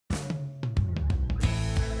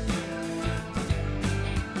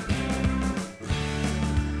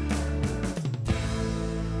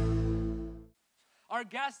our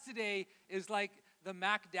guest today is like the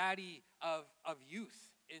Mac Daddy of youth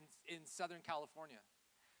in Southern California.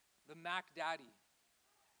 The Mac Daddy.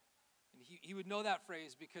 And he would know that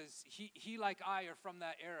phrase because he like I are from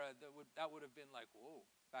that era that would have been like, whoa,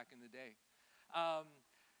 back in the day.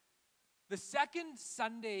 The second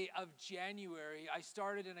Sunday of January, I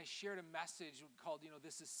started and I shared a message called,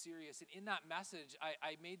 This is Serious. And in that message,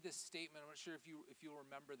 I made this statement. I'm not sure if you'll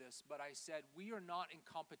remember this, but I said, we are not in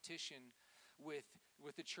competition with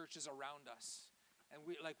the churches around us. And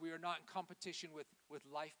we are not in competition with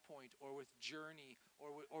Life Point or with Journey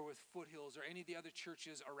or with Foothills or any of the other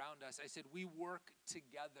churches around us. I said, we work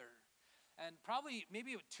together. And probably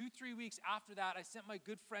maybe 2-3 weeks after that, I sent my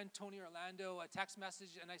good friend Tony Orlando a text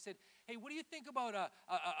message, and I said, hey, what do you think about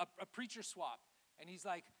a preacher swap? And he's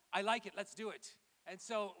like, I like it, let's do it. And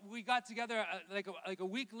so we got together like a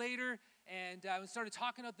week later, and we started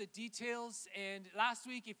talking about the details. And last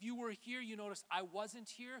week, if you were here, you noticed I wasn't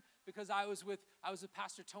here because I was with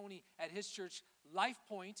Pastor Tony at his church, Life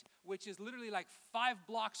Point, which is literally like 5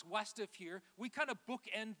 blocks west of here. We kind of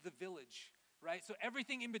bookend the village. Right? So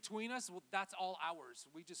everything in between us, well, that's all ours.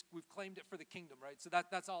 We've claimed it for the kingdom, right? So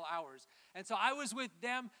that's all ours. And so I was with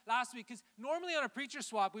them last week because normally on a preacher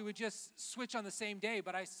swap, we would just switch on the same day.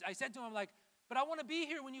 But I said to him, I'm like, but I want to be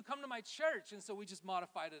here when you come to my church. And so we just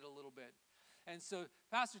modified it a little bit. And so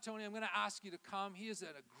Pastor Tony, I'm going to ask you to come. He is a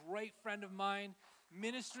great friend of mine,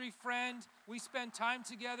 ministry friend. We spend time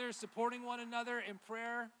together supporting one another in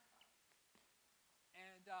prayer.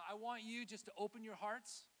 And I want you just to open your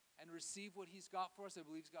hearts and receive what he's got for us. I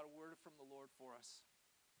believe he's got a word from the Lord for us.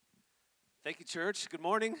 Thank you, church. Good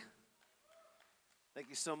morning. Thank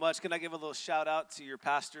you so much. Can I give a little shout out to your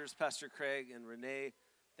pastors, Pastor Craig and Renee?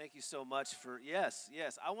 Thank you so much for, yes.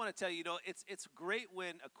 I want to tell you, it's great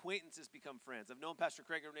when acquaintances become friends. I've known Pastor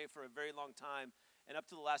Craig and Renee for a very long time, and up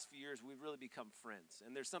to the last few years, we've really become friends.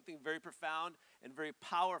 And there's something very profound and very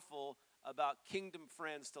powerful about kingdom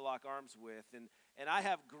friends to lock arms with. And I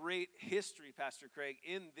have great history, Pastor Craig,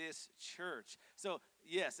 in this church. So,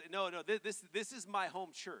 yes, this is my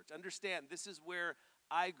home church. Understand, this is where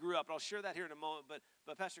I grew up. And I'll share that here in a moment.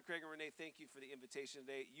 But Pastor Craig and Renee, thank you for the invitation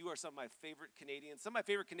today. You are some of my favorite Canadians. Some of my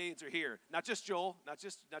favorite Canadians are here. Not just Joel, not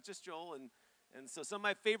just Joel. And so some of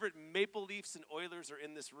my favorite Maple Leafs and Oilers are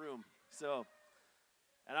in this room. So,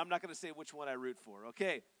 and I'm not going to say which one I root for,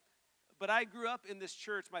 okay? But I grew up in this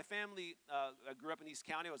church. My family grew up in East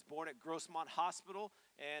County. I was born at Grossmont Hospital,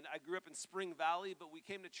 and I grew up in Spring Valley, but we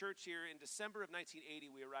came to church here in December of 1980.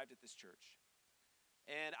 We arrived at this church.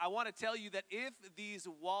 And I want to tell you that if these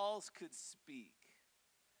walls could speak,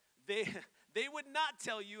 they would not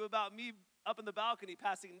tell you about me up in the balcony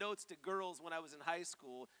passing notes to girls when I was in high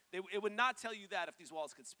school. It would not tell you that if these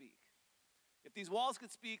walls could speak. If these walls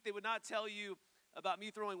could speak, they would not tell you about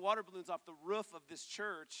me throwing water balloons off the roof of this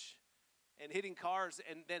church and hitting cars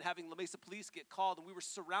and then having La Mesa Police get called. And we were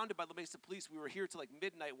surrounded by La Mesa Police. We were here till like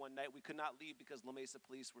midnight one night. We could not leave because La Mesa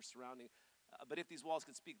Police were surrounding. But if these walls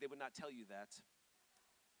could speak, they would not tell you that.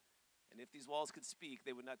 And if these walls could speak,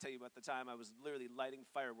 they would not tell you about the time I was literally lighting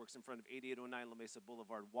fireworks in front of 8809 La Mesa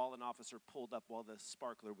Boulevard while an officer pulled up while the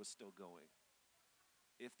sparkler was still going.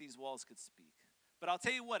 If these walls could speak. But I'll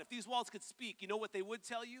tell you what, if these walls could speak, you know what they would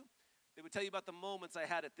tell you? They would tell you about the moments I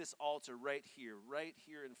had at this altar right here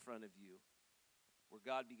in front of you, where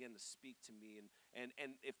God began to speak to me. And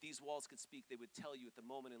if these walls could speak, they would tell you at the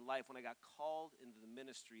moment in life when I got called into the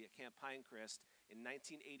ministry at Camp Pinecrest in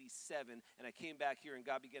 1987, and I came back here and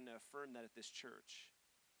God began to affirm that at this church.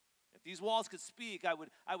 If these walls could speak, I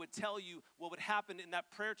would tell you what would happen in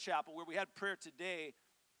that prayer chapel where we had prayer today.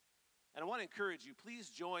 And I want to encourage you, please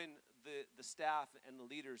join the staff and the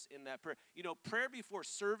leaders in that prayer. You know, prayer before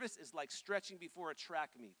service is like stretching before a track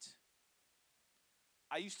meet.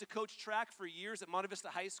 I used to coach track for years at Monte Vista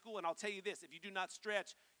High School, and I'll tell you this, if you do not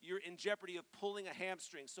stretch, you're in jeopardy of pulling a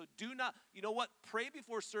hamstring. So do not, you know what, pray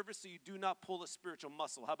before service so you do not pull a spiritual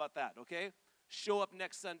muscle. How about that, okay? Show up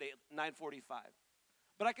next Sunday at 9:45.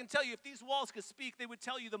 But I can tell you, if these walls could speak, they would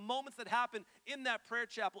tell you the moments that happened in that prayer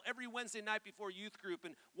chapel every Wednesday night before youth group.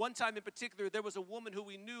 And one time in particular, there was a woman who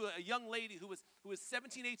we knew, a young lady who was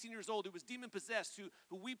 17, 18 years old, who was demon-possessed,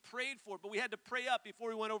 who we prayed for. But we had to pray up before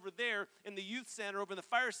we went over there in the youth center, over in the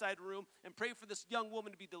fireside room, and pray for this young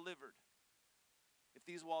woman to be delivered. If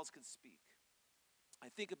these walls could speak. I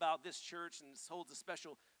think about this church, and this holds a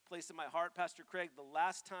special place in my heart. Pastor Craig, the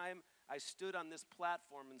last time I stood on this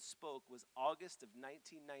platform and spoke was August of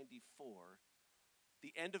 1994,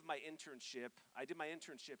 the end of my internship. I did my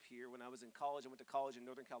internship here when I was in college. I went to college in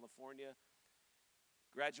Northern California,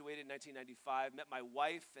 graduated in 1995, met my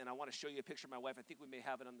wife, and I want to show you a picture of my wife. I think we may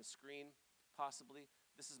have it on the screen, possibly.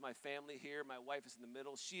 This is my family here. My wife is in the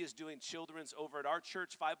middle. She is doing children's over at our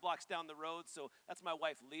church 5 blocks down the road. So that's my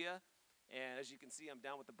wife, Leah. And as you can see, I'm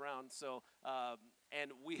down with the Browns. So,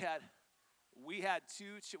 and we have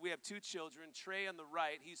two children. Trey on the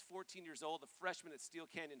right, he's 14 years old, a freshman at Steel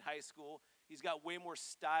Canyon High School. He's got way more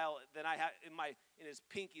style than I have in his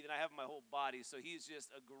pinky than I have in my whole body. So he's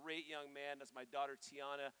just a great young man. That's my daughter,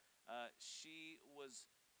 Tiana. She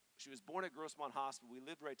was born at Grossmont Hospital. We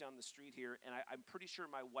lived right down the street here, and I'm pretty sure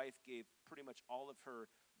my wife gave pretty much all of her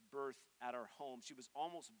birth at our home. She was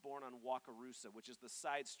almost born on Wakarusa, which is the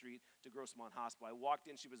side street to Grossmont Hospital. I walked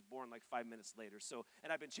in, she was born like 5 minutes later. So,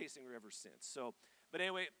 and I've been chasing her ever since. So, but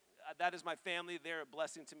anyway, that is my family. They're a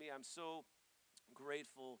blessing to me. I'm so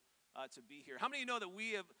grateful to be here. How many of you know that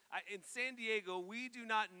in San Diego, we do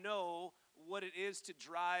not know what it is to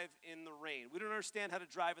drive in the rain? We don't understand how to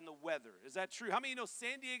drive in the weather. Is that true? How many of you know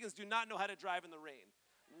San Diegans do not know how to drive in the rain?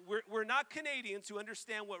 We're not Canadians who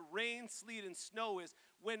understand what rain, sleet, and snow is.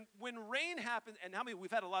 When rain happens, and how many,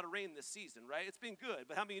 we've had a lot of rain this season, right? It's been good,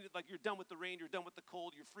 but how many, like, you're done with the rain, you're done with the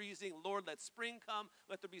cold, you're freezing. Lord, let spring come,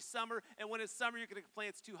 let there be summer, and when it's summer, you're going to complain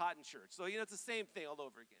it's too hot in church. So, it's the same thing all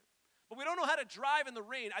over again. But we don't know how to drive in the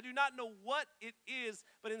rain. I do not know what it is,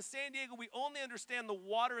 but in San Diego, we only understand the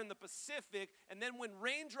water in the Pacific, and then when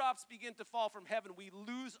raindrops begin to fall from heaven, we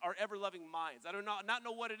lose our ever-loving minds. I do not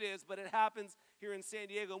know what it is, but it happens here in San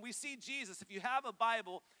Diego. And we see Jesus. If you have a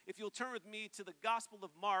Bible, if you'll turn with me to the Gospel of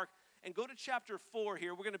Mark and go to chapter 4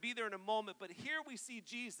 here. We're going to be there in a moment, but here we see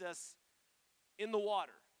Jesus in the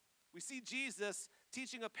water. We see Jesus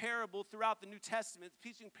teaching a parable throughout the New Testament,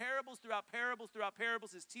 teaching parables throughout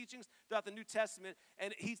parables, his teachings throughout the New Testament.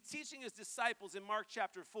 And he's teaching his disciples in Mark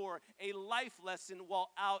chapter 4 a life lesson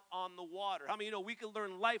while out on the water. How many of you know we can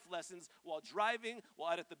learn life lessons while driving,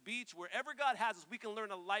 while out at the beach, wherever God has us, we can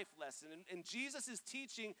learn a life lesson. And Jesus is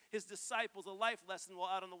teaching his disciples a life lesson while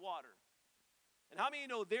out on the water. And how many of you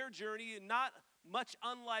know their journey, not much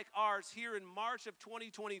unlike ours here in March of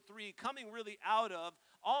 2023, coming really out of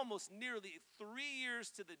almost nearly 3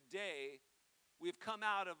 years to the day, we've come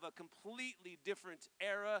out of a completely different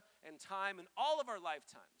era and time in all of our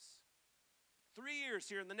lifetimes. 3 years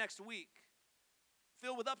here in the next week,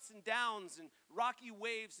 filled with ups and downs and rocky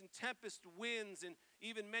waves and tempest winds and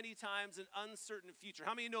even many times an uncertain future.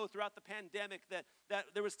 How many of you know throughout the pandemic that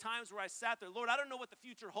there was times where I sat there, Lord, I don't know what the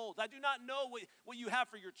future holds. I do not know what you have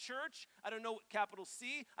for your church. I don't know what capital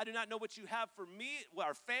C. I do not know what you have for me,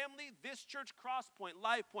 our family, this church, Crosspoint,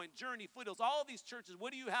 LifePoint, Journey, Foothills, all of these churches.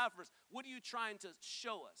 What do you have for us? What are you trying to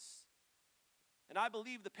show us? And I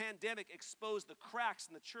believe the pandemic exposed the cracks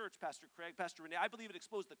in the church, Pastor Craig, Pastor Renee. I believe it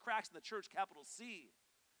exposed the cracks in the church, capital C.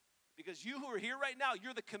 Because you who are here right now,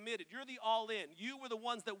 you're the committed. You're the all-in. You were the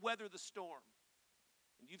ones that weather the storm.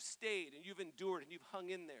 And you've stayed, and you've endured, and you've hung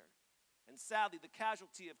in there. And sadly, the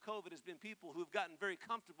casualty of COVID has been people who have gotten very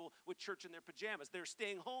comfortable with church in their pajamas. They're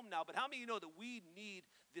staying home now. But how many of you know that we need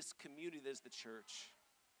this community that is the church?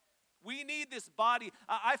 We need this body.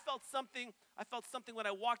 I felt something when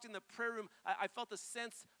I walked in the prayer room. I felt a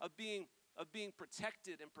sense of being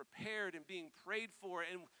protected and prepared and being prayed for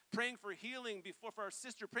and praying for healing for our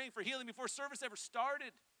sister, praying for healing before service ever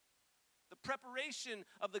started. The preparation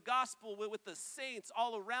of the gospel with the saints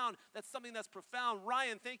all around, that's something that's profound.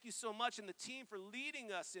 Ryan, thank you so much, and the team for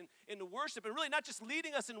leading us in worship, and really not just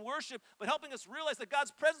leading us in worship, but helping us realize that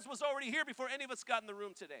God's presence was already here before any of us got in the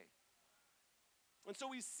room today. And so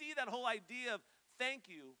we see that whole idea of thank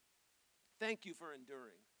you for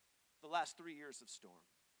enduring the last 3 years of storm.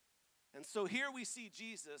 And so here we see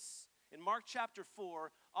Jesus in Mark chapter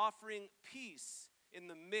 4 offering peace in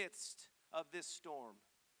the midst of this storm.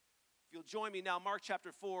 If you'll join me now, Mark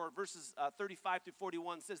chapter 4, verses 35 through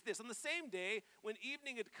 41 says this. On the same day, when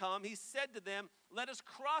evening had come, he said to them, let us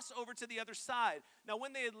cross over to the other side. Now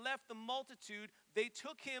when they had left the multitude, they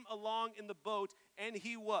took him along in the boat, and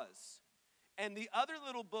he was. And the other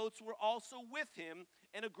little boats were also with him,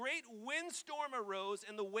 and a great windstorm arose,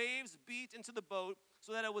 and the waves beat into the boat,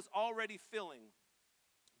 so that it was already filling.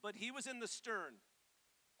 But he was in the stern,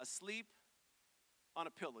 asleep on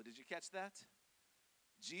a pillow. Did you catch that?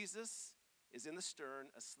 Jesus is in the stern,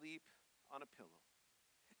 asleep on a pillow.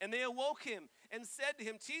 And they awoke him and said to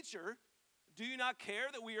him, Teacher, do you not care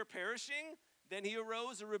that we are perishing? Then he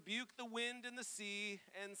arose and rebuked the wind and the sea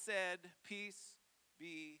and said, Peace,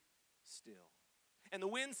 be still. And the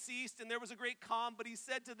wind ceased, and there was a great calm. But he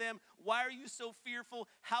said to them, why are you so fearful?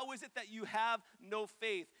 How is it that you have no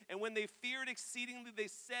faith? And when they feared exceedingly, they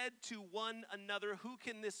said to one another, who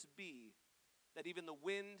can this be, that even the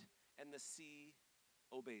wind and the sea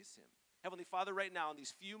obeys him? Heavenly Father, right now, in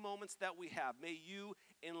these few moments that we have, may you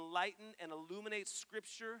enlighten and illuminate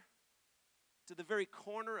Scripture. to the very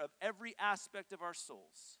corner of every aspect of our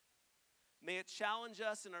souls. May it challenge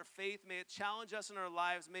us in our faith. May it challenge us in our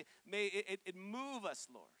lives. May it move us,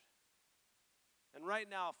 Lord. And right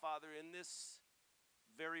now, Father, in this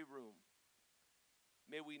very room,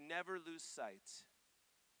 may we never lose sight.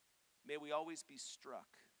 May we always be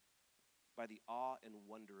struck by the awe and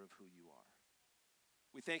wonder of who you are.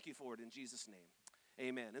 We thank you for it in Jesus' name.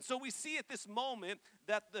 Amen. And so we see at this moment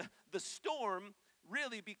that the storm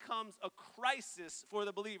really becomes a crisis for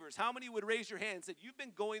the believers. How many would raise your hand and say, you've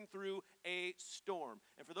been going through a storm?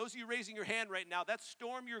 And for those of you raising your hand right now, that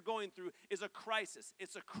storm you're going through is a crisis.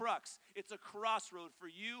 It's a crux. It's a crossroad for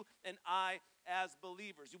you and I as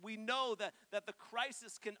believers. We know that the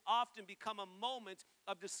crisis can often become a moment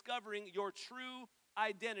of discovering your true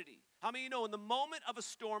identity. How many of you know in the moment of a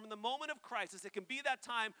storm, in the moment of crisis, it can be that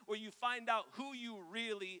time where you find out who you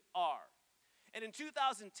really are. And in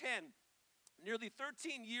 2010, nearly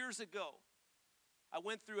 13 years ago, I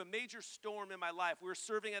went through a major storm in my life. We were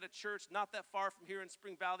serving at a church not that far from here in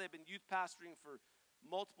Spring Valley. I've been youth pastoring for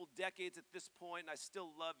multiple decades at this point, and I still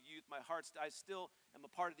love youth. I still am a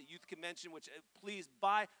part of the youth convention, which please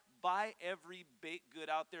buy every baked good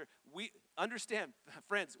out there. We understand,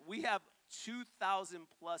 friends, we have 2,000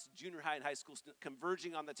 plus junior high and high school students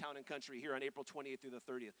converging on the town and country here on April 28th through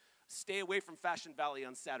the 30th. Stay away from Fashion Valley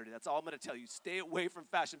on Saturday. That's all I'm going to tell you. Stay away from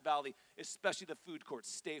Fashion Valley, especially the food courts.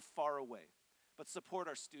 Stay far away. But support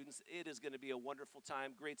our students. It is going to be a wonderful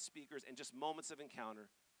time, great speakers, and just moments of encounter.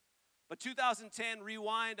 But 2010,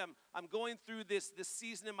 rewind, I'm going through this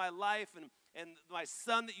season in my life, and my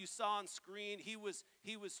son that you saw on screen, he was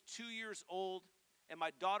 2 years old, and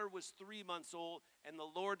my daughter was 3 months old, and the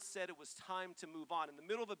Lord said it was time to move on. In the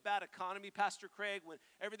middle of a bad economy, Pastor Craig, when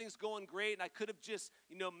everything's going great, and I could have just,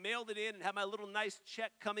 mailed it in and had my little nice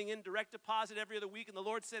check coming in, direct deposit every other week, and the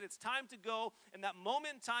Lord said, it's time to go. And that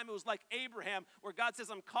moment in time, it was like Abraham, where God says,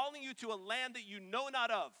 I'm calling you to a land that you know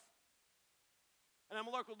not of. And I'm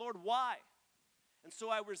like, Lord, why? And so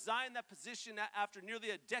I resigned that position after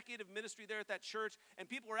nearly a decade of ministry there at that church. And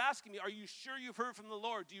people were asking me, are you sure you've heard from the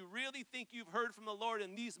Lord? Do you really think you've heard from the Lord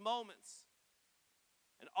in these moments?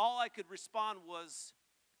 And all I could respond was,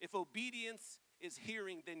 if obedience is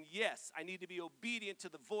hearing, then yes, I need to be obedient to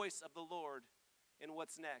the voice of the Lord in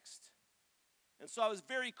what's next. And so I was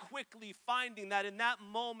very quickly finding that in that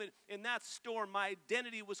moment, in that storm, my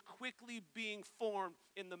identity was quickly being formed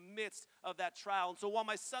in the midst of that trial. And so while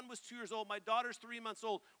my son was 2 years old, my daughter's 3 months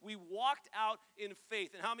old, we walked out in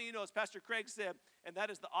faith. And how many of you know, as Pastor Craig said, and that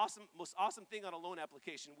is the most awesome thing on a loan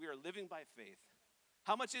application, we are living by faith.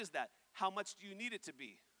 How much is that? How much do you need it to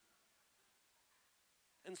be?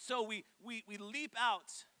 And so we leap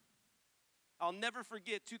out. I'll never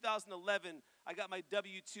forget 2011, I got my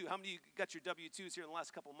W-2. How many of you got your W-2s here in the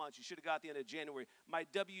last couple months? You should have got at the end of January. My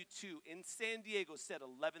W-2 in San Diego said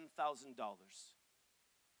 $11,000.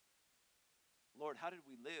 Lord, how did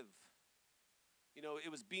we live?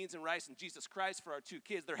 It was beans and rice and Jesus Christ for our 2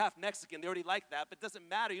 kids. They're half Mexican. They already like that, but it doesn't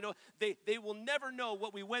matter. They will never know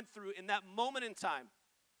what we went through in that moment in time.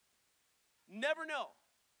 Never know.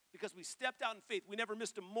 Because we stepped out in faith. We never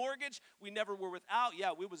missed a mortgage. We never were without.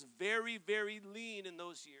 Yeah, we was very, very lean in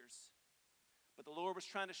those years. But the Lord was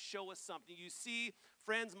trying to show us something. You see,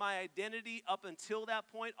 friends, my identity up until that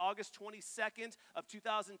point, August 22nd of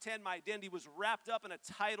 2010, my identity was wrapped up in a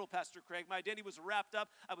title, Pastor Craig. My identity was wrapped up.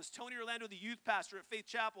 I was Tony Orlando, the youth pastor at Faith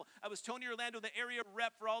Chapel. I was Tony Orlando, the area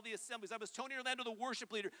rep for all the assemblies. I was Tony Orlando, the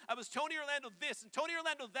worship leader. I was Tony Orlando this and Tony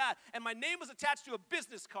Orlando that. And my name was attached to a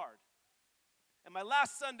business card. And my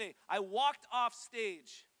last Sunday, I walked off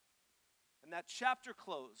stage, and that chapter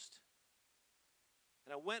closed.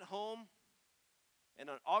 And I went home, and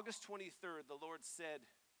on August 23rd, the Lord said,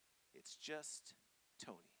 it's just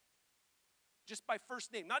Tony. Just by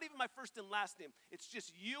first name, not even my first and last name. It's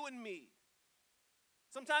just you and me.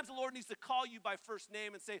 Sometimes the Lord needs to call you by first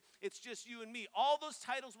name and say, it's just you and me. All those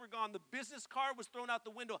titles were gone. The business card was thrown out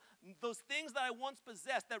the window. Those things that I once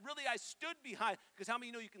possessed that really I stood behind. Because how many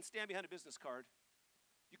of you know you can stand behind a business card?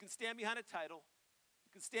 You can stand behind a title.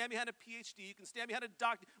 You can stand behind a PhD. You can stand behind a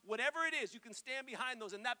doctor. Whatever it is, you can stand behind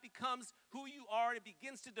those. And that becomes who you are. And it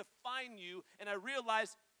begins to define you. And I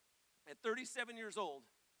realized at 37 years old,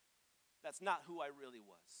 that's not who I really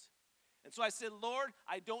was. And so I said, Lord,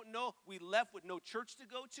 I don't know. We left with no church to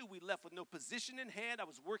go to. We left with no position in hand. I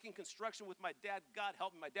was working construction with my dad. God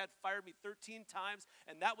help me. My dad fired me 13 times,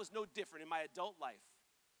 and that was no different in my adult life.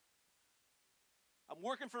 I'm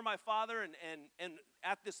working for my father, and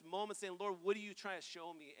at this moment saying, Lord, what are you trying to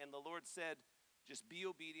show me? And the Lord said, just be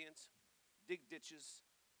obedient, dig ditches,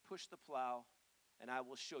 push the plow, and I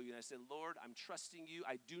will show you. And I said, Lord, I'm trusting you.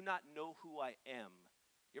 I do not know who I am,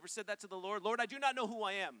 You ever said that to the Lord? Lord, I do not know who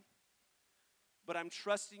I am, but I'm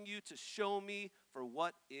trusting you to show me for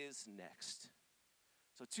what is next.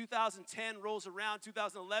 So 2010 rolls around,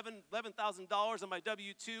 2011, $11,000 on my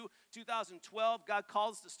W-2. 2012, God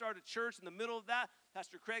calls us to start a church. In the middle of that,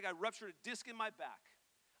 Pastor Craig, I ruptured a disc in my back.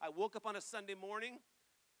 I woke up on a Sunday morning.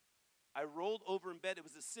 I rolled over in bed. It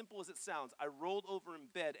was as simple as it sounds. I rolled over in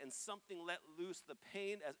bed, and something let loose the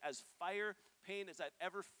pain, as fire pain as I've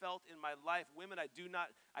ever felt in my life. Women,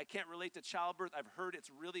 I can't relate to childbirth. I've heard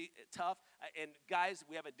it's really tough. And guys,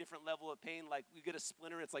 we have a different level of pain. Like, you get a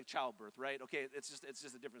splinter, it's like childbirth, right? Okay, it's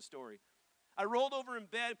just a different story. I rolled over in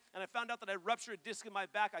bed, and I found out that I ruptured a disc in my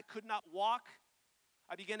back. I could not walk.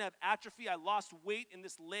 I began to have atrophy. I lost weight in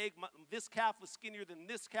this leg. This calf was skinnier than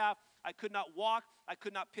this calf. I could not walk. I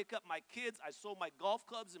could not pick up my kids. I sold my golf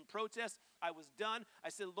clubs in protest. I was done. I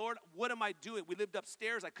said, Lord, what am I doing? We lived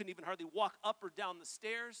upstairs. I couldn't even hardly walk up or down the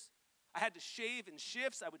stairs. I had to shave in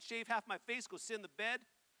shifts. I would shave half my face, go sit in the bed,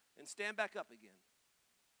 and stand back up again.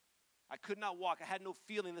 I could not walk. I had no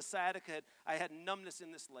feeling. The sciatica, I had numbness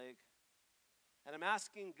in this leg. And I'm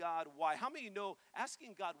asking God why. How many of you know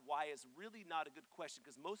asking God why is really not a good question?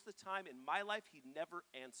 Because most of the time in my life, he never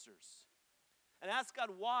answers. And ask God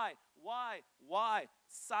why.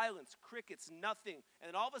 Silence, crickets, nothing. And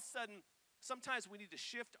then all of a sudden, sometimes we need to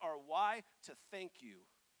shift our why to thank you.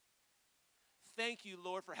 Thank you,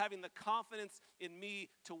 Lord, for having the confidence in me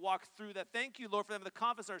to walk through that. Thank you, Lord, for having the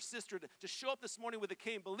confidence in our sister to show up this morning with a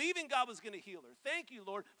cane, believing God was going to heal her. Thank you,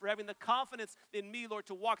 Lord, for having the confidence in me, Lord,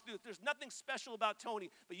 to walk through it. There's nothing special about Tony,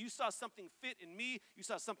 but you saw something fit in me. You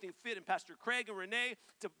saw something fit in Pastor Craig and Renee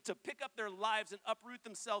to pick up their lives and uproot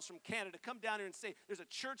themselves from Canada, come down here and say, there's a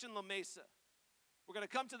church in La Mesa. We're going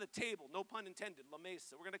to come to the table, no pun intended, La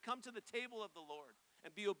Mesa. We're going to come to the table of the Lord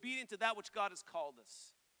and be obedient to that which God has called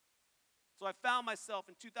us. So I found myself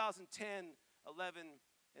in 2010, 11,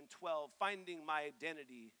 and 12 finding my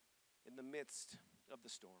identity in the midst of the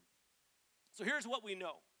storm. So here's what we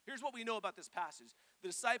know. Here's what we know about this passage. The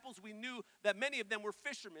disciples, we knew that many of them were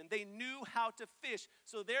fishermen. They knew how to fish.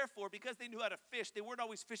 So therefore, because they knew how to fish, they weren't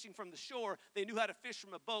always fishing from the shore. They knew how to fish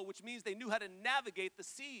from a boat, which means they knew how to navigate the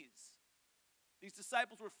seas. These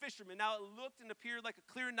disciples were fishermen. Now it looked and appeared like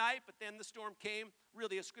a clear night, but then the storm came,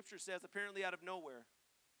 really, as Scripture says, apparently out of nowhere.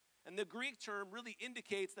 And the Greek term really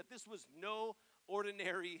indicates that this was no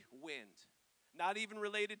ordinary wind. Not even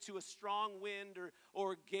related to a strong wind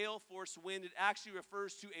or gale force wind. It actually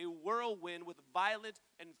refers to a whirlwind with violent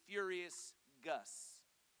and furious gusts.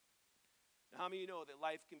 Now, how many of you know that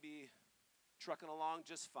life can be trucking along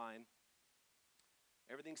just fine?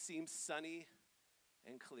 Everything seems sunny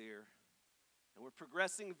and clear. And we're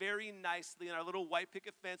progressing very nicely in our little white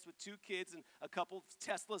picket fence with 2 kids and a couple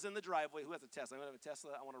Teslas in the driveway. Who has a Tesla? I don't have a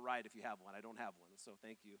Tesla. I want to ride if you have one. I don't have one, so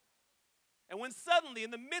thank you. And when suddenly, in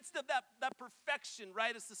the midst of that perfection,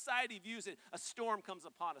 right, as society views it, a storm comes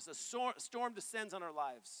upon us. A storm descends on our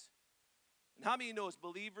lives. And how many of you know, as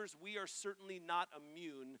believers, we are certainly not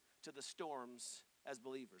immune to the storms as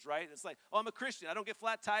believers, right? It's like, oh, I'm a Christian. I don't get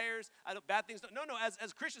flat tires. Bad things. No,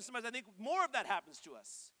 as Christians, sometimes I think more of that happens to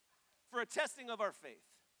us. For a testing of our faith.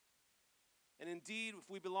 And indeed, if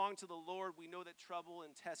we belong to the Lord, we know that trouble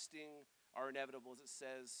and testing are inevitable, as it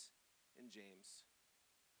says in James.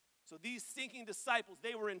 So these sinking disciples,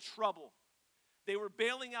 they were in trouble. They were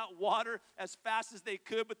bailing out water as fast as they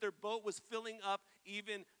could, but their boat was filling up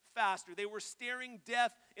even faster. They were staring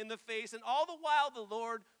death in the face, and all the while the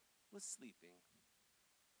Lord was sleeping.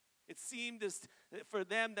 It seemed as for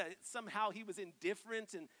them that somehow he was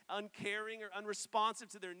indifferent and uncaring or unresponsive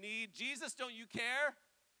to their need. Jesus, don't you care?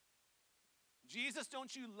 Jesus,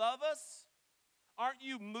 don't you love us? Aren't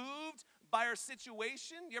you moved by our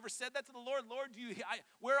situation? You ever said that to the Lord? Lord,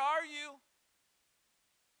 where are you?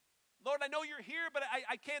 Lord, I know you're here, but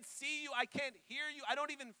I can't see you. I can't hear you. I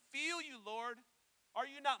don't even feel you, Lord. Are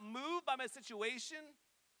you not moved by my situation?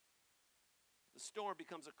 The storm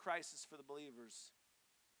becomes a crisis for the believers.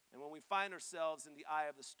 And when we find ourselves in the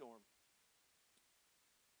eye of the storm,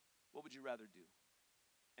 what would you rather do?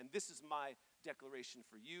 And this is my declaration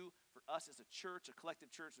for you, for us as a church, a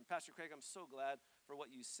collective church. And Pastor Craig, I'm so glad for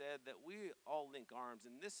what you said, that we all link arms.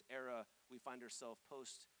 In this era we find ourselves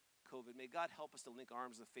post-COVID, may God help us to link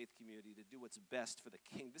arms with the faith community to do what's best for the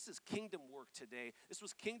king. This is kingdom work today. This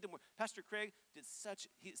was kingdom work. Pastor Craig did such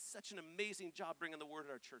an amazing job bringing the word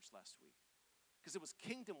at our church last week. Because it was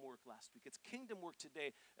kingdom work last week. It's kingdom work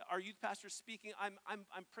today. Our youth pastor is speaking.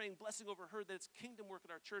 I'm praying blessing over her that it's kingdom work at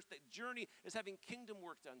our church. That Journey is having kingdom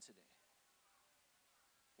work done today.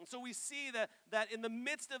 And so we see that in the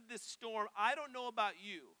midst of this storm, I don't know about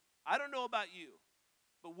you.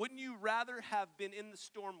 But wouldn't you rather have been in the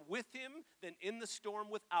storm with him than in the storm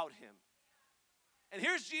without him? And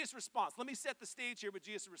here's Jesus' response. Let me set the stage here with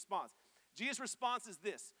Jesus' response. Jesus' response is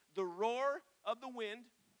this: the roar of the wind,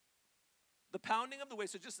 the pounding of the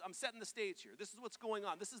waves. So I'm setting the stage here. This is what's going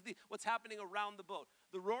on. This is what's happening around the boat.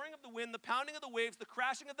 The roaring of the wind, the pounding of the waves, the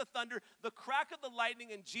crashing of the thunder, the crack of the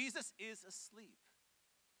lightning, and Jesus is asleep.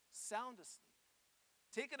 Sound asleep.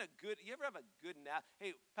 You ever have a good nap?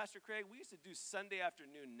 Hey, Pastor Craig, we used to do Sunday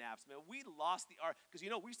afternoon naps, man. We lost the art, because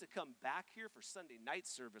we used to come back here for Sunday night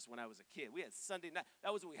service when I was a kid. We had Sunday night.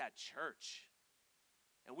 That was when we had church.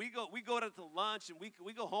 And we go to lunch, and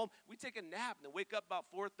we go home. We take a nap, and then wake up about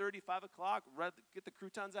 4:30, 5 o'clock, get the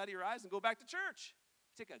croutons out of your eyes, and go back to church.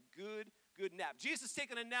 Take a good nap. Jesus is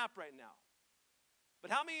taking a nap right now.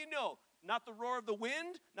 But how many of you know, not the roar of the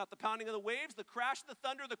wind, not the pounding of the waves, the crash of the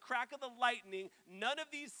thunder, the crack of the lightning, none of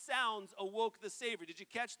these sounds awoke the Savior. Did you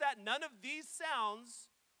catch that? None of these sounds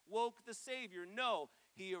woke the Savior. No,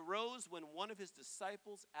 he arose when one of his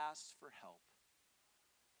disciples asked for help.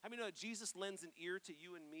 How many know that Jesus lends an ear to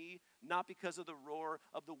you and me, not because of the roar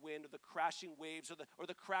of the wind or the crashing waves or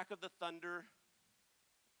the crack of the thunder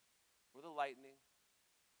or the lightning,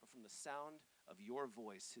 but from the sound of your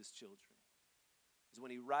voice, his children, is when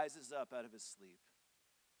he rises up out of his sleep.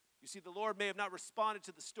 You see, the Lord may have not responded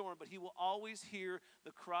to the storm, but he will always hear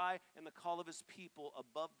the cry and the call of his people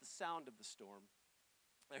above the sound of the storm.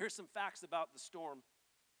 Now, here's some facts about the storm.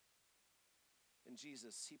 And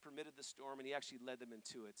Jesus, he permitted the storm, and he actually led them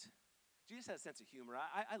into it. Jesus has a sense of humor.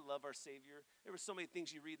 I love our Savior. There were so many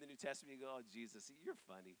things you read in the New Testament, you go, oh, Jesus, you're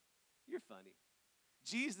funny. You're funny.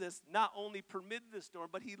 Jesus not only permitted the storm,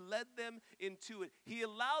 but he led them into it. He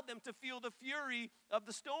allowed them to feel the fury of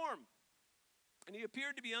the storm. And he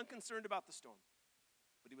appeared to be unconcerned about the storm.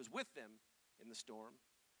 But he was with them in the storm.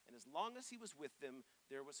 And as long as he was with them,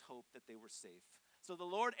 there was hope that they were safe. So the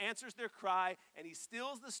Lord answers their cry, and he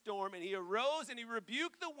stills the storm, and he arose, and he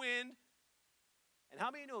rebuked the wind. And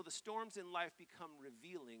how many know the storms in life become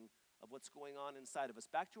revealing of what's going on inside of us?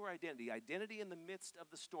 Back to our identity. Identity in the midst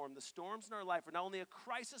of the storm. The storms in our life are not only a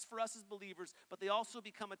crisis for us as believers, but they also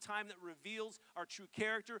become a time that reveals our true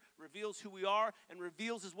character, reveals who we are, and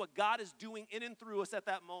reveals is what God is doing in and through us at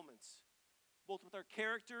that moment, both with our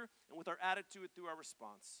character and with our attitude through our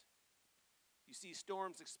response. You see,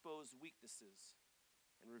 storms expose weaknesses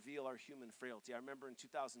and reveal our human frailty. I remember in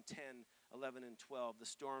 2010, 11, and 12, the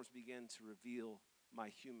storms began to reveal my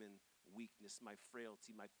human weakness, my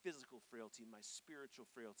frailty, my physical frailty, my spiritual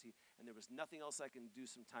frailty, and there was nothing else I can do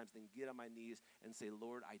sometimes than get on my knees and say,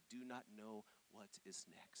 Lord, I do not know what is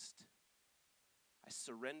next. I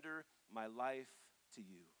surrender my life to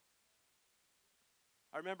you.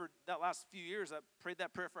 I remember that last few years, I prayed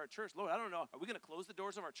that prayer for our church. Lord, I don't know, are we going to close the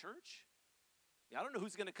doors of our church? I don't know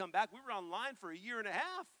who's going to come back. We were online for a year and a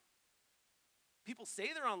half. People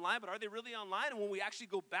say they're online, but are they really online? And when we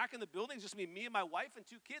actually go back in the building, it's just me and my wife and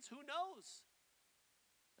 2 kids, who knows?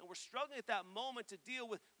 And we're struggling at that moment to deal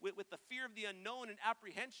with the fear of the unknown and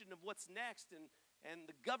apprehension of what's next. And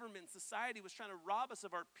the government and society was trying to rob us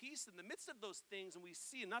of our peace in the midst of those things. And we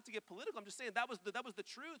see, and not to get political, I'm just saying that was the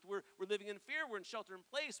truth. We're living in fear. We're in shelter in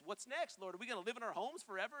place. What's next, Lord? Are we going to live in our homes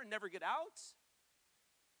forever and never get out?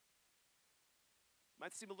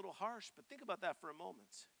 Might seem a little harsh, but think about that for a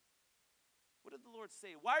moment. What did the Lord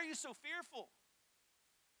say? Why are you so fearful?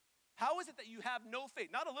 How is it that you have no faith?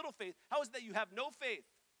 Not a little faith. How is it that you have no faith?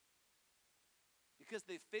 Because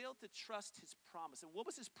they failed to trust his promise. And what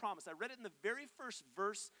was his promise? I read it in the very first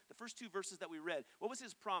verse, the first 2 verses that we read. What was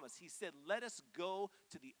his promise? He said, let us go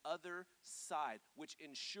to the other side, which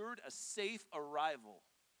ensured a safe arrival.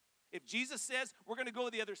 If Jesus says, we're going to go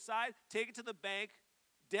to the other side, take it to the bank,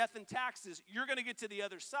 death and taxes, you're going to get to the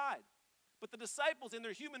other side. But the disciples, in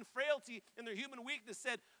their human frailty and their human weakness,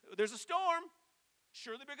 said, there's a storm.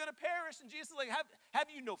 Surely we're going to perish. And Jesus is like, have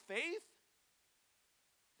you no faith?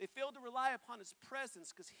 They failed to rely upon his presence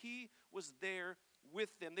because he was there with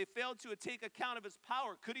them. They failed to take account of his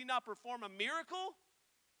power. Could he not perform a miracle?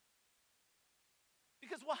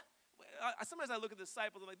 Because sometimes I look at the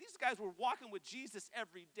disciples, I'm like, these guys were walking with Jesus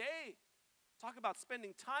every day. Talk about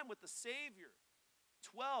spending time with the Savior.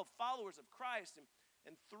 12 followers of Christ,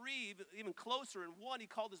 and 3 even closer, and 1 he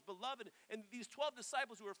called his beloved. And these 12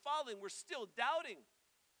 disciples who were following were still doubting.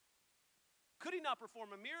 Could he not perform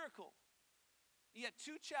a miracle? Yet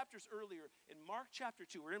 2 chapters earlier, in Mark chapter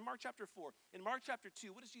 2, we're in Mark chapter 4. In Mark chapter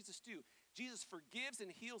 2, what does Jesus do? Jesus forgives and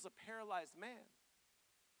heals a paralyzed man.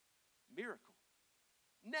 Miracle.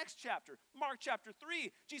 Next chapter, Mark chapter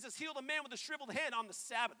 3, Jesus healed a man with a shriveled hand on the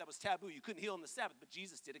Sabbath. That was taboo. You couldn't heal on the Sabbath, but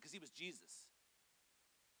Jesus did it because he was Jesus.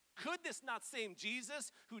 Could this not same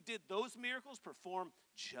Jesus who did those miracles perform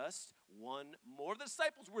just one more? The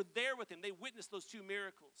disciples were there with him. They witnessed those two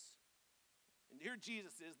miracles. And here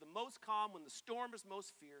Jesus is, the most calm when the storm is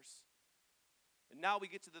most fierce. And now we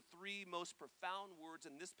get to the three most profound words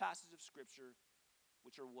in this passage of Scripture,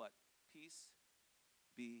 which are what? Peace,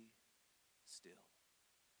 be still.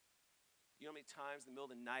 You know how many times in the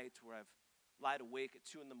middle of the night where I've lied awake at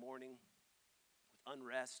 2 in the morning with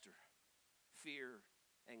unrest or fear,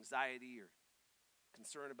 anxiety, or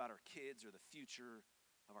concern about our kids or the future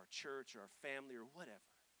of our church or our family or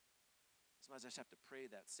whatever. Sometimes I just have to pray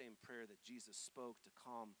that same prayer that Jesus spoke to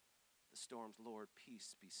calm the storms. Lord,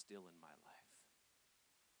 peace be still in my life.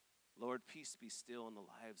 Lord, peace be still in the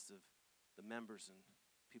lives of the members and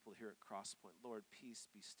people here at Crosspoint. Lord, peace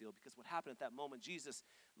be still. Because what happened at that moment, Jesus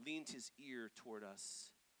leaned his ear toward us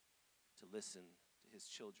to listen to his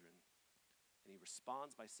children. And he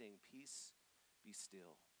responds by saying, peace be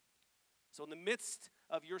still. So in the midst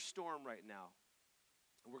of your storm right now,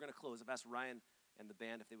 and we're going to close. I've asked Ryan and the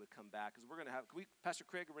band if they would come back, because we're going to have, Pastor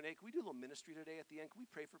Craig and Renee, can we do a little ministry today at the end? Can we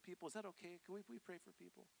pray for people? Is that okay? Can we pray for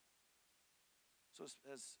people? So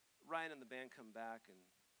as Ryan and the band come back and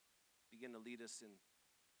begin to lead us in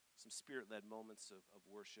some spirit-led moments of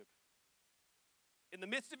worship. In the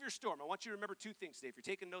midst of your storm, I want you to remember two things today. If you're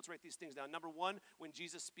taking notes, write these things down. Number one, when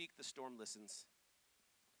Jesus speaks, the storm listens.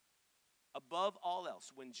 Above all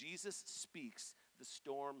else, when Jesus speaks, the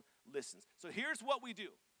storm listens. So here's what we do.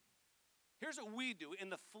 Here's what we do in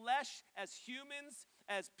the flesh as humans,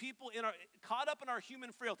 as people caught up in our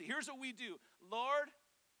human frailty. Here's what we do. Lord,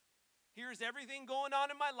 here's everything going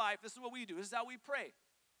on in my life. This is what we do. This is how we pray.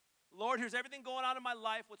 Lord, here's everything going on in my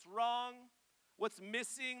life. What's wrong? What's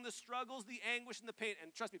missing? The struggles, the anguish, and the pain.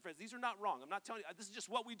 And trust me, friends, these are not wrong. I'm not telling you. This is just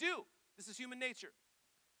what we do. This is human nature.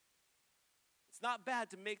 It's not bad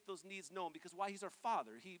to make those needs known because why? He's our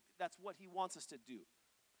Father. That's what he wants us to do.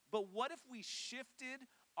 But what if we shifted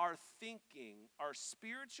our thinking, our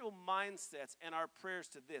spiritual mindsets, and our prayers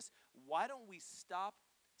to this? Why don't we stop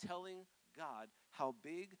telling God how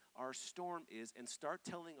big our storm is and start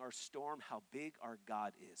telling our storm how big our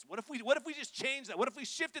God is? What if we just changed that? What if we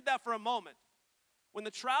shifted that for a moment? When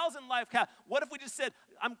the trials in life come, what if we just said,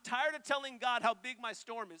 I'm tired of telling God how big my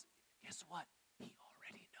storm is? Guess what? He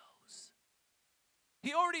already knows.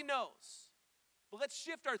 He already knows. But let's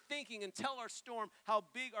shift our thinking and tell our storm how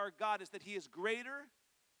big our God is, that he is greater.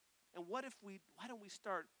 And why don't we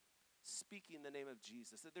start speaking the name of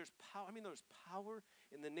Jesus? That there's power. There's power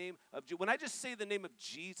in the name of Jesus. When I just say the name of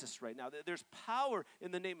Jesus right now, there's power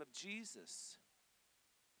in the name of Jesus.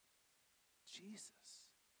 Jesus.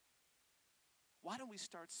 Why don't we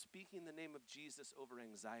start speaking the name of Jesus over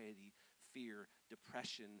anxiety, fear,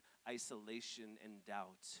 depression, isolation, and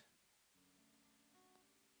doubt?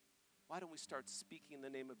 Why don't we start speaking the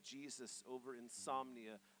name of Jesus over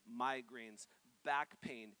insomnia, migraines, back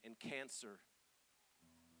pain, and cancer?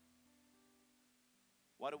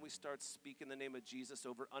 Why don't we start speaking the name of Jesus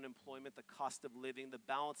over unemployment, the cost of living, the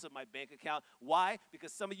balance of my bank account? Why?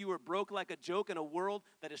 Because some of you are broke like a joke in a world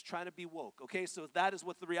that is trying to be woke, okay? So that is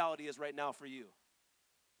what the reality is right now for you.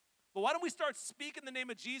 But why don't we start speaking the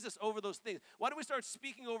name of Jesus over those things? Why don't we start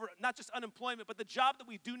speaking over not just unemployment, but the job that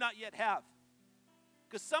we do not yet have?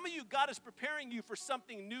 Because some of you, God is preparing you for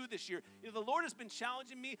something new this year. The Lord has been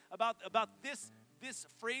challenging me about this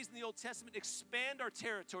phrase in the Old Testament, expand our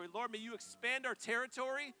territory. Lord, may you expand our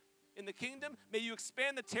territory in the kingdom. May you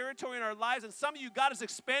expand the territory in our lives. And some of you, God is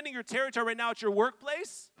expanding your territory right now at your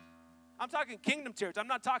workplace. I'm talking kingdom territory. I'm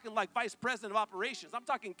not talking like vice president of operations. I'm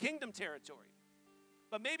talking kingdom territory.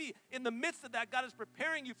 But maybe in the midst of that, God is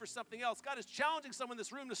preparing you for something else. God is challenging someone in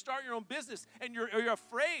this room to start your own business, and you're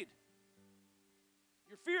afraid.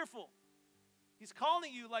 You're fearful. He's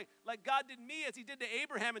calling you like God did me, as he did to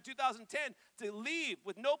Abraham in 2010, to leave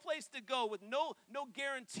with no place to go, with no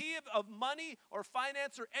guarantee of money or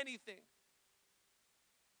finance or anything.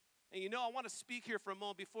 And I want to speak here for a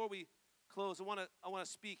moment before we close. I want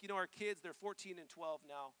to speak. Our kids, they're 14 and 12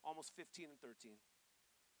 now, almost 15 and 13.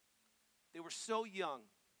 They were so young.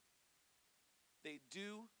 They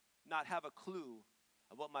do not have a clue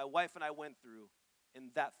of what my wife and I went through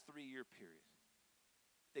in that 3-year period.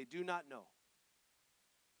 They do not know.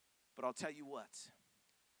 But I'll tell you what,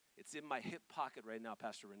 it's in my hip pocket right now,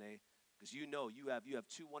 Pastor Renee, because you have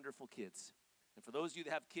 2 wonderful kids. And for those of you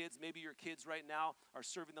that have kids, maybe your kids right now are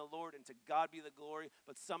serving the Lord, and to God be the glory.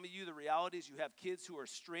 But some of you, the reality is you have kids who are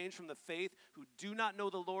estranged from the faith, who do not know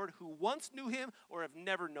the Lord, who once knew him or have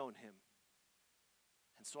never known him.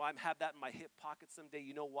 And so I have that in my hip pocket someday.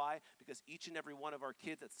 You know why? Because each and every one of our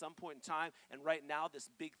kids at some point in time, and right now this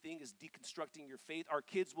big thing is deconstructing your faith. Our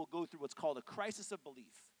kids will go through what's called a crisis of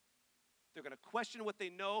belief. They're going to question what they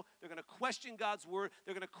know. They're going to question God's word.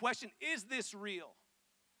 They're going to question, is this real?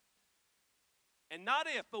 And not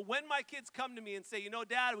if, but when my kids come to me and say, you know,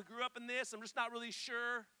 Dad, we grew up in this. I'm just not really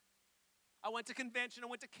sure. I went to convention. I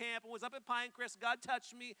went to camp. I was up at Pinecrest. God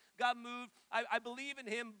touched me. God moved. I believe in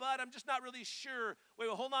him, but I'm just not really sure. Wait,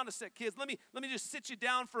 hold on a sec, kids. Let me just sit you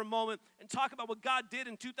down for a moment and talk about what God did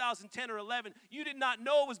in 2010 or 11. You did not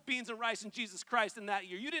know it was beans and rice in Jesus Christ in that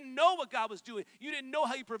year. You didn't know what God was doing. You didn't know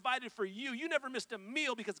how he provided for you. You never missed a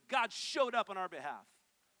meal because God showed up on our behalf.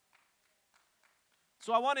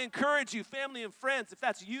 So I want to encourage you, family and friends, if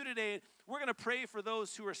that's you today, we're going to pray for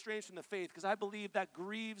those who are estranged from the faith because I believe that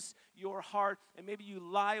grieves your heart and maybe you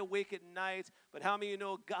lie awake at night, but how many of you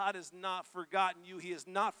know God has not forgotten you? He has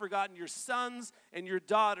not forgotten your sons and your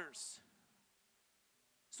daughters.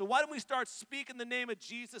 So why don't we start speaking the name of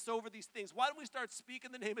Jesus over these things? Why don't we start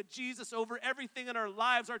speaking the name of Jesus over everything in our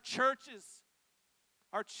lives, our churches,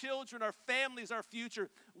 our children, our families, our future?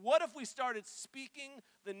 What if we started speaking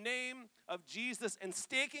the name of Jesus and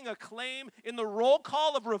staking a claim in the roll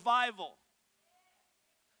call of revival?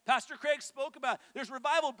 Pastor Craig spoke about there's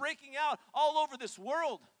revival breaking out all over this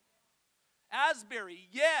world. Asbury,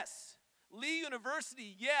 yes. Lee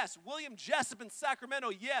University, yes. William Jessup in Sacramento,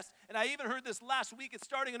 yes. And I even heard this last week. It's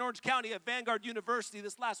starting in Orange County at Vanguard University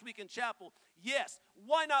this last week in Chapel. Yes.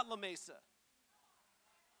 Why not La Mesa?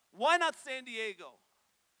 Why not San Diego?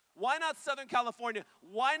 Why not Southern California?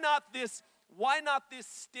 Why not this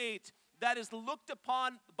state that is looked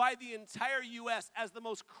upon by the entire U.S. as the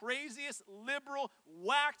most craziest, liberal,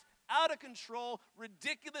 whacked, out of control,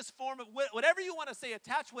 ridiculous form of whatever you want to say,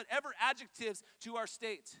 attach whatever adjectives to our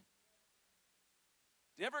state.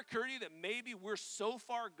 Did it ever occur to you that maybe we're so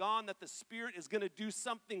far gone that the Spirit is going to do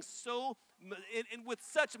something so, and with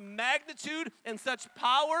such magnitude and such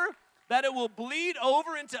power that it will bleed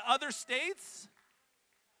over into other states?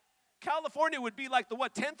 California would be like the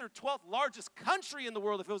 10th or 12th largest country in the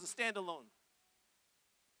world if it was a standalone.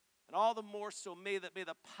 And all the more so may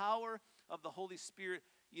the power of the Holy Spirit,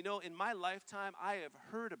 you know, in my lifetime, I have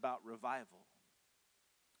heard about revival.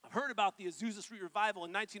 I've heard about the Azusa Street Revival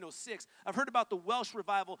in 1906. I've heard about the Welsh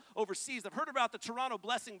Revival overseas. I've heard about the Toronto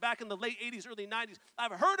Blessing back in the late 80s, early 90s.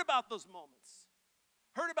 I've heard about those moments.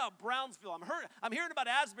 Heard about Brownsville. I'm hearing about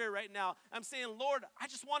Asbury right now. I'm saying, Lord, I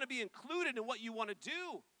just want to be included in what you want to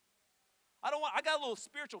do. I got a little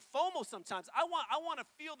spiritual FOMO sometimes. I want to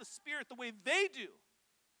feel the Spirit the way they do.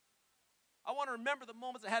 I want to remember the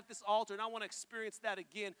moments I had at this altar, and I want to experience that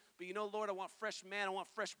again. But you know, Lord, I want fresh manna. I want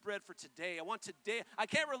fresh bread for today. I want today. I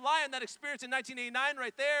can't rely on that experience in 1989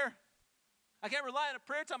 right there. I can't rely on a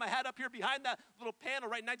prayer time I had up here behind that little panel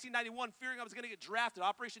right in 1991, fearing I was going to get drafted,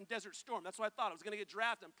 Operation Desert Storm. That's what I thought. I was going to get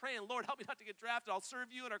drafted. I'm praying, Lord, help me not to get drafted. I'll serve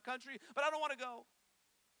you in our country, but I don't want to go.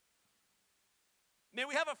 May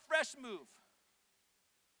we have a fresh move.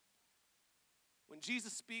 When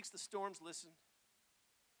Jesus speaks, the storms listen.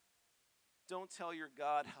 Don't tell your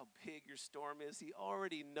God how big your storm is. He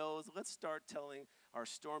already knows. Let's start telling our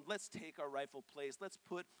storm. Let's take our rightful place. Let's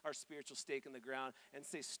put our spiritual stake in the ground and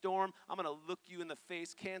say, storm, I'm going to look you in the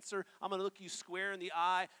face. Cancer, I'm going to look you square in the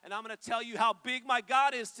eye, and I'm going to tell you how big my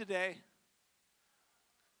God is today.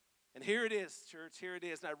 And here it is, church. Here it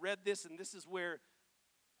is. And I read this, and this is where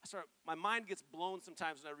my mind gets blown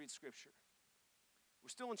sometimes when I read Scripture. We're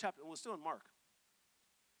still in Mark.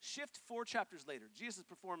 Shift 4 chapters later. Jesus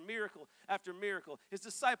performed miracle after miracle. His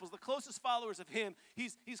disciples, the closest followers of him,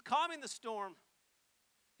 he's calming the storm.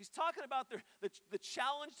 He's talking about the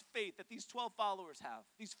challenged faith that these 12 followers have.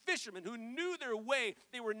 These fishermen who knew their way.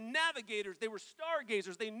 They were navigators. They were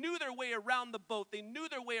stargazers. They knew their way around the boat. They knew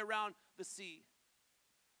their way around the sea.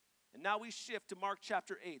 And now we shift to Mark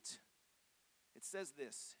chapter 8. It says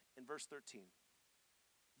this in verse 13.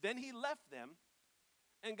 Then he left them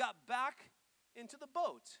and got back into the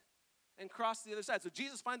boat and crossed to the other side. So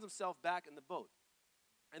Jesus finds himself back in the boat.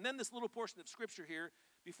 And then this little portion of Scripture here,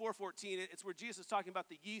 before 14, it's where Jesus is talking about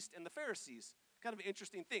the yeast and the Pharisees. Kind of an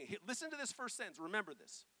interesting thing. Listen to this first sentence. Remember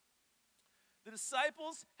this. The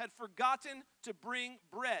disciples had forgotten to bring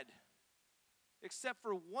bread, except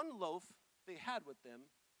for one loaf they had with them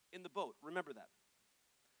in the boat. Remember that.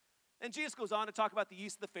 And Jesus goes on to talk about the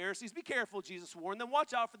yeast of the Pharisees. Be careful, Jesus warned them.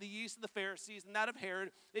 Watch out for the yeast of the Pharisees and that of Herod.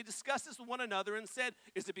 They discussed this with one another and said,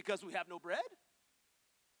 is it because we have no bread?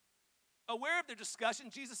 Aware of their discussion,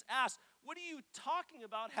 Jesus asked, what are you talking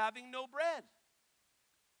about having no bread?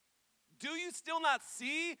 Do you still not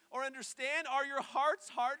see or understand? Are your hearts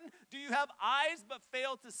hardened? Do you have eyes but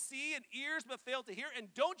fail to see and ears but fail to hear? And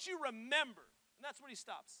don't you remember? And that's where he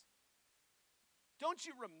stops. Don't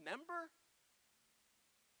you remember?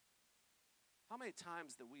 How many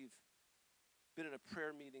times that we've been in a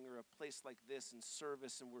prayer meeting or a place like this in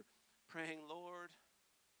service, and we're praying, Lord,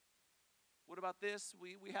 what about this?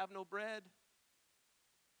 We have no bread.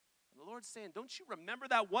 And the Lord's saying, don't you remember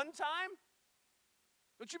that one time?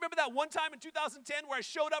 Don't you remember that one time in 2010 where I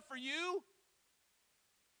showed up for you?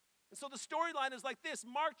 And so the storyline is like this.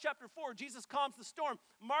 Mark chapter 4, Jesus calms the storm.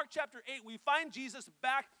 Mark chapter 8, we find Jesus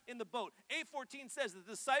back in the boat. 8:14 says the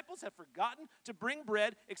disciples have forgotten to bring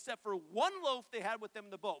bread except for one loaf they had with them in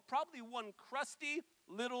the boat. Probably one crusty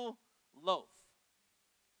little loaf.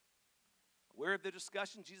 Aware of the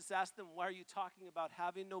discussion, Jesus asked them, why are you talking about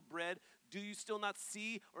having no bread? Do you still not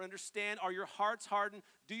see or understand? Are your hearts hardened?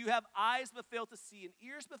 Do you have eyes but fail to see and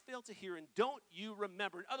ears but fail to hear? And don't you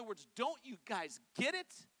remember? In other words, don't you guys get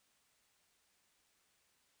it?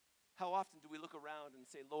 How often do we look around and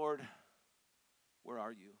say, Lord, where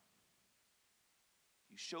are you?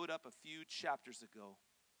 You showed up a few chapters ago.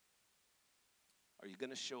 Are you going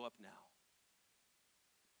to show up now?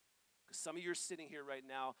 Because some of you are sitting here right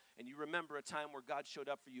now and you remember a time where God showed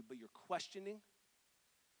up for you, but you're questioning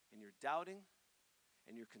and you're doubting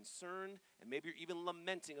and you're concerned and maybe you're even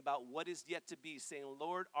lamenting about what is yet to be, saying,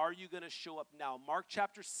 Lord, are you going to show up now? Mark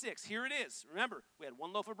chapter 6, here it is. Remember, we had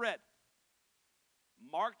one loaf of bread.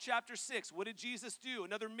 Mark chapter 6, what did Jesus do?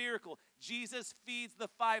 Another miracle. Jesus feeds the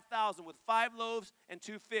 5,000 with 5 loaves and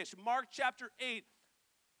 2 fish. Mark chapter 8,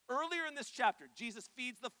 earlier in this chapter, Jesus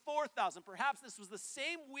feeds the 4,000. Perhaps this was the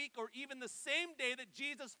same week or even the same day that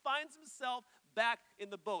Jesus finds himself back in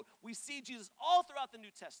the boat. We see Jesus all throughout the New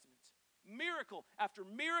Testament. Miracle after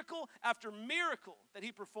miracle after miracle that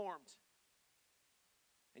he performed.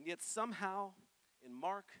 And yet somehow in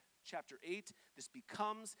Mark chapter 8, this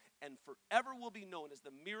becomes and forever will be known as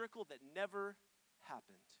the miracle that never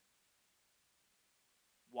happened.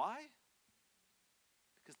 Why?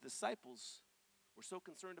 Because the disciples were so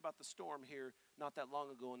concerned about the storm here not that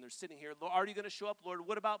long ago, and they're sitting here, Lord, are you going to show up, Lord?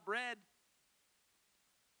 What about bread?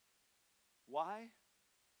 Why?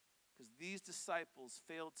 Because these disciples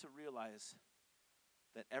failed to realize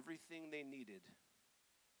that everything they needed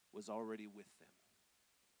was already with them.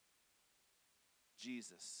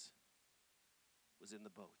 Jesus was in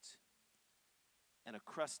the boat, and a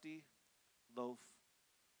crusty loaf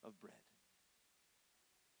of bread.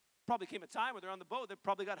 Probably came a time where they're on the boat, they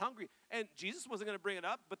probably got hungry, and Jesus wasn't going to bring it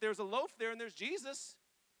up, but there's a loaf there, and there's Jesus.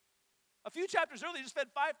 A few chapters earlier, he just fed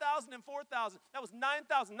 5,000 and 4,000. That was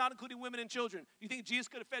 9,000, not including women and children. You think Jesus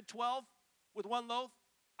could have fed 12 with one loaf?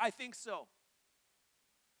 I think so.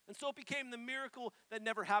 And so it became the miracle that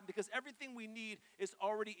never happened because everything we need is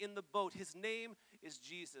already in the boat. His name is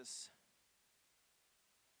Jesus.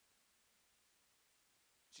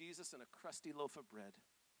 Jesus and a crusty loaf of bread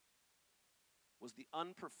was the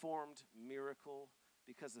unperformed miracle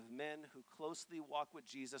because of men who closely walk with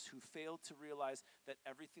Jesus who failed to realize that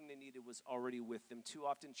everything they needed was already with them. Too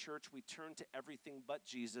often, church, we turn to everything but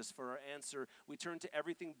Jesus for our answer. We turn to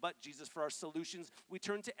everything but Jesus for our solutions. We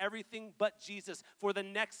turn to everything but Jesus for the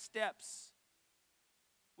next steps.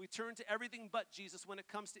 We turn to everything but Jesus when it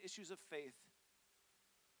comes to issues of faith.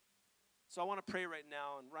 So I want to pray right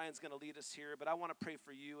now, and Ryan's going to lead us here, but I want to pray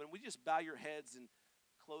for you. And we just bow your heads and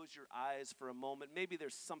close your eyes for a moment. Maybe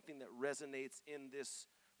there's something that resonates in this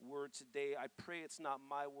word today. I pray it's not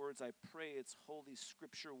my words. I pray it's Holy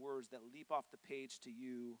Scripture words that leap off the page to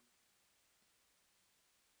you.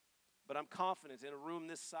 But I'm confident in a room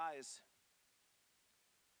this size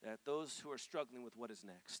that those who are struggling with what is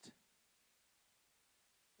next,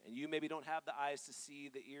 and you maybe don't have the eyes to see,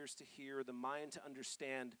 the ears to hear, the mind to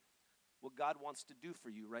understand what God wants to do for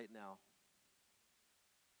you right now.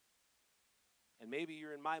 And maybe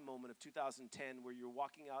you're in my moment of 2010 where you're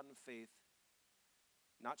walking out in faith,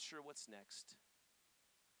 not sure what's next,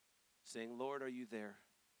 saying, Lord, are you there?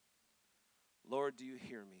 Lord, do you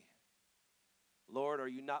hear me? Lord, are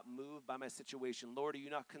you not moved by my situation? Lord, are you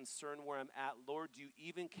not concerned where I'm at? Lord, do you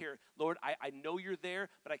even care? Lord, I know you're there,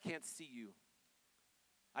 but I can't see you.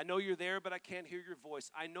 I know you're there, but I can't hear your voice.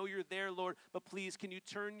 I know you're there, Lord, but please, can you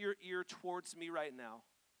turn your ear towards me right now?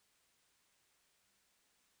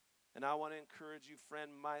 And I want to encourage you,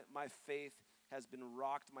 friend, my faith has been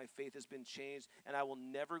rocked. My faith has been changed. And I will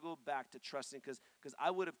never go back to trusting because I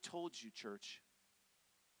would have told you, church,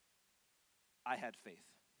 I had faith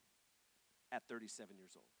at 37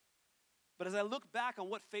 years old. But as I look back on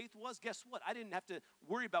what faith was, guess what? I didn't have to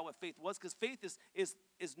worry about what faith was because faith is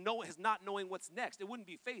not knowing what's next. It wouldn't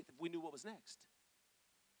be faith if we knew what was next.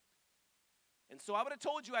 And so I would have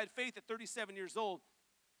told you I had faith at 37 years old,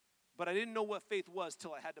 but I didn't know what faith was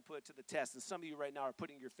till I had to put it to the test. And some of you right now are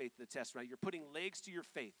putting your faith to the test, right? You're putting legs to your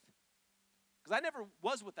faith. Because I never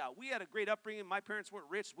was without. We had a great upbringing. My parents weren't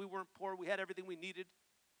rich. We weren't poor. We had everything we needed.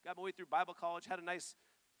 got my way through Bible college, had a nice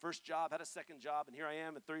first job, had a second job, and here I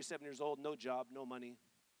am at 37 years old, no job, no money,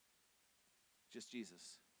 just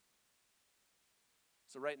Jesus.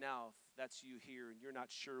 So right now, if that's you here and you're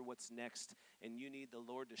not sure what's next and you need the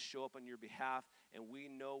Lord to show up on your behalf, and we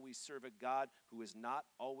know we serve a God who is not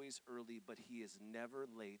always early, but he is never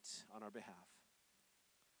late on our behalf.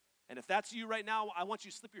 And if that's you right now, I want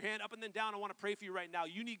you to slip your hand up and then down. I want to pray for you right now.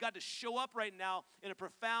 You need God to show up right now in a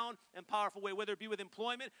profound and powerful way, whether it be with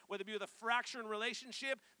employment, whether it be with a fracture in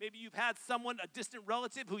relationship. Maybe you've had someone, a distant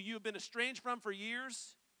relative who you've been estranged from for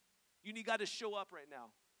years. You need God to show up right now.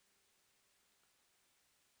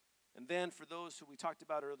 And then for those who we talked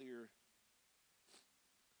about earlier,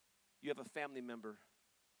 you have a family member,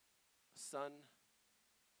 a son,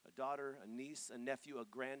 a daughter, a niece, a nephew, a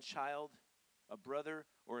grandchild, a brother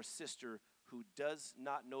or a sister who does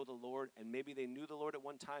not know the Lord, and maybe they knew the Lord at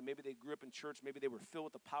one time, maybe they grew up in church, maybe they were filled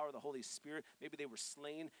with the power of the Holy Spirit, maybe they were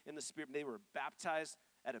slain in the Spirit, maybe they were baptized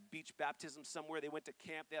at a beach baptism somewhere, they went to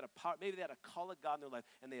camp, they had a power, maybe they had a call of God in their life,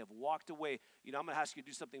 and they have walked away. You know, I'm going to ask you to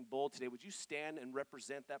do something bold today. Would you stand and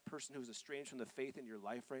represent that person who's estranged from the faith in your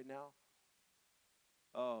life right now?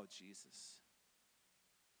 Oh, Jesus.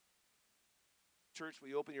 Church, will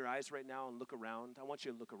you open your eyes right now and look around? I want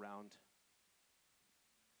you to look around.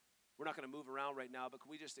 We're not going to move around right now, but can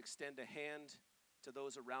we just extend a hand to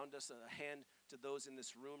those around us, a hand to those in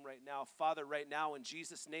this room right now? Father, right now, in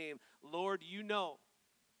Jesus' name, Lord, you know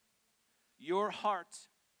your heart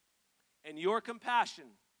and your compassion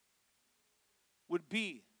would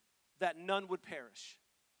be that none would perish.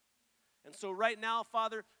 And so right now,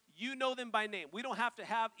 Father, you know them by name. We don't have to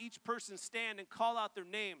have each person stand and call out their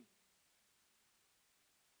name.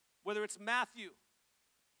 Whether it's Matthew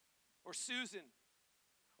or Susan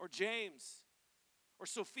or James or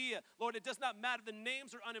Sophia, Lord, it does not matter. The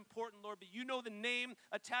names are unimportant, Lord, but you know the name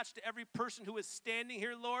attached to every person who is standing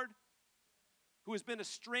here, Lord, who has been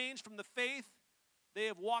estranged from the faith. They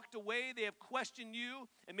have walked away, they have questioned you,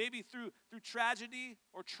 and maybe through tragedy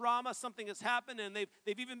or trauma, something has happened, and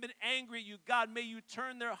they've even been angry at you. God, may you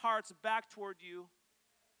turn their hearts back toward you.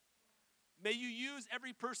 May you use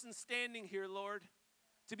every person standing here, Lord,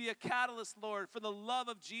 to be a catalyst, Lord, for the love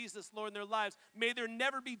of Jesus, Lord, in their lives. May there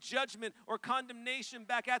never be judgment or condemnation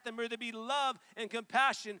back at them. May there be love and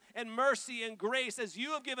compassion and mercy and grace as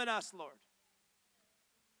you have given us, Lord.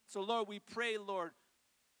 So, Lord, we pray, Lord,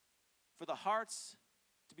 for the hearts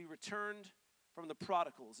to be returned from the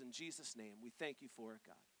prodigals. In Jesus' name, we thank you for it,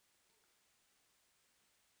 God.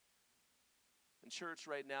 In church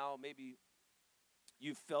right now, maybe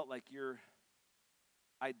you felt like your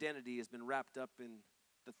identity has been wrapped up in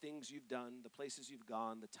the things you've done, the places you've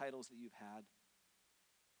gone, the titles that you've had.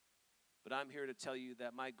 But I'm here to tell you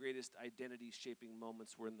that my greatest identity-shaping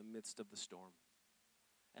moments were in the midst of the storm.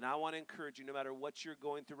 And I want to encourage you, no matter what you're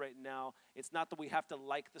going through right now, it's not that we have to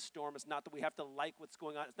like the storm. It's not that we have to like what's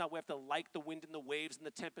going on. It's not we have to like the wind and the waves and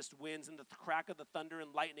the tempest winds and the crack of the thunder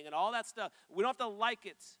and lightning and all that stuff. We don't have to like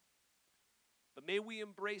it. But may we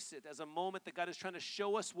embrace it as a moment that God is trying to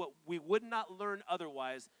show us what we would not learn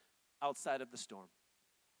otherwise outside of the storm.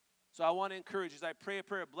 So I want to encourage you as I pray a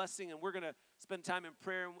prayer of blessing, and we're going to spend time in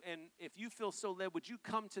prayer. And if you feel so led, would you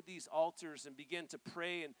come to these altars and begin to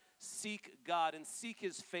pray and seek God and seek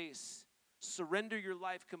his face? Surrender your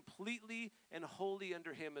life completely and wholly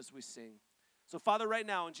under him as we sing. So Father, right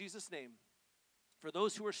now, in Jesus' name, for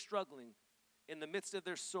those who are struggling in the midst of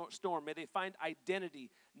their storm, may they find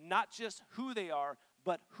identity, not just who they are,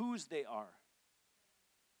 but whose they are.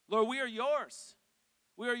 Lord, we are yours.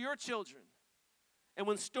 We are your children. And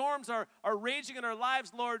when storms are raging in our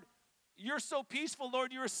lives, Lord, you're so peaceful,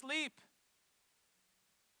 Lord, you're asleep.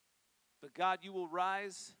 But God, you will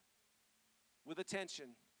rise with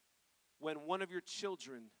attention when one of your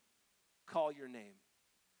children call your name.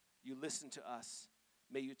 You listen to us.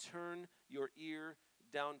 May you turn your ear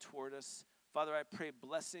down toward us. Father, I pray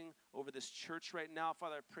blessing over this church right now.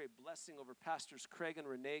 Father, I pray blessing over Pastors Craig and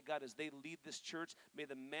Renee, God, as they lead this church. May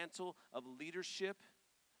the mantle of leadership,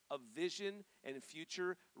 of vision and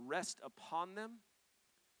future rest upon them.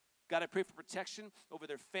 God, I pray for protection over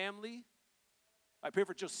their family. I pray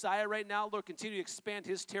for Josiah right now. Lord, continue to expand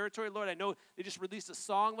his territory. Lord, I know they just released a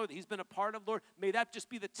song, Lord, that he's been a part of. Lord, may that just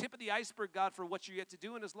be the tip of the iceberg, God, for what you're yet to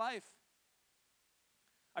do in his life.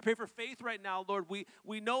 I pray for Faith right now, Lord.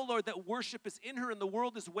 We know, Lord, that worship is in her and the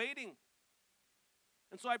world is waiting.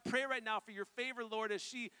 And so I pray right now for your favor, Lord, as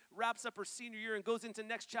she wraps up her senior year and goes into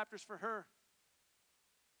next chapters for her.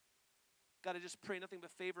 God, I just pray nothing but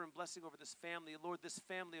favor and blessing over this family. Lord, this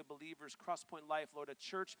family of believers, Crosspoint Life, Lord, a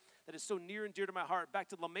church that is so near and dear to my heart. Back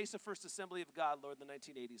to La Mesa First Assembly of God, Lord, in the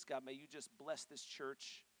 1980s. God, may you just bless this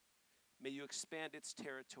church. May you expand its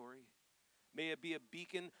territory. May it be a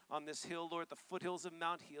beacon on this hill, Lord, at the foothills of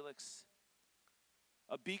Mount Helix.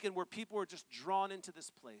 A beacon where people are just drawn into this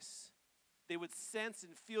place. They would sense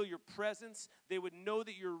and feel your presence. They would know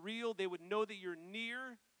that you're real. They would know that you're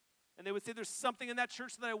near. And they would say, there's something in that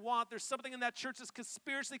church that I want. There's something in that church that's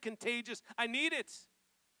spiritually contagious. I need it.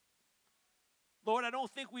 Lord, I don't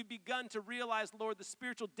think we've begun to realize, Lord, the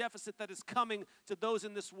spiritual deficit that is coming to those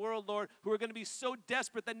in this world, Lord, who are going to be so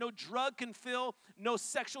desperate that no drug can fill, no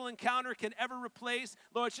sexual encounter can ever replace.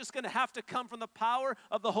 Lord, it's just going to have to come from the power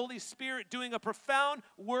of the Holy Spirit doing a profound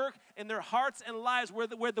work in their hearts and lives where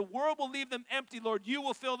the world will leave them empty, Lord, you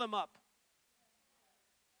will fill them up.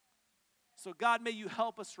 So, God, may you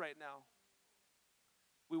help us right now.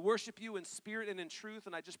 We worship you in spirit and in truth,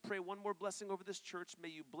 and I just pray one more blessing over this church. May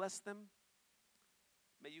you bless them.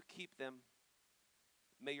 May you keep them.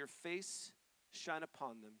 May your face shine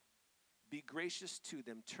upon them. Be gracious to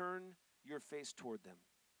them. Turn your face toward them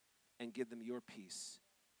and give them your peace.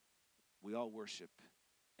 We all worship.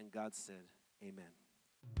 And God said, amen.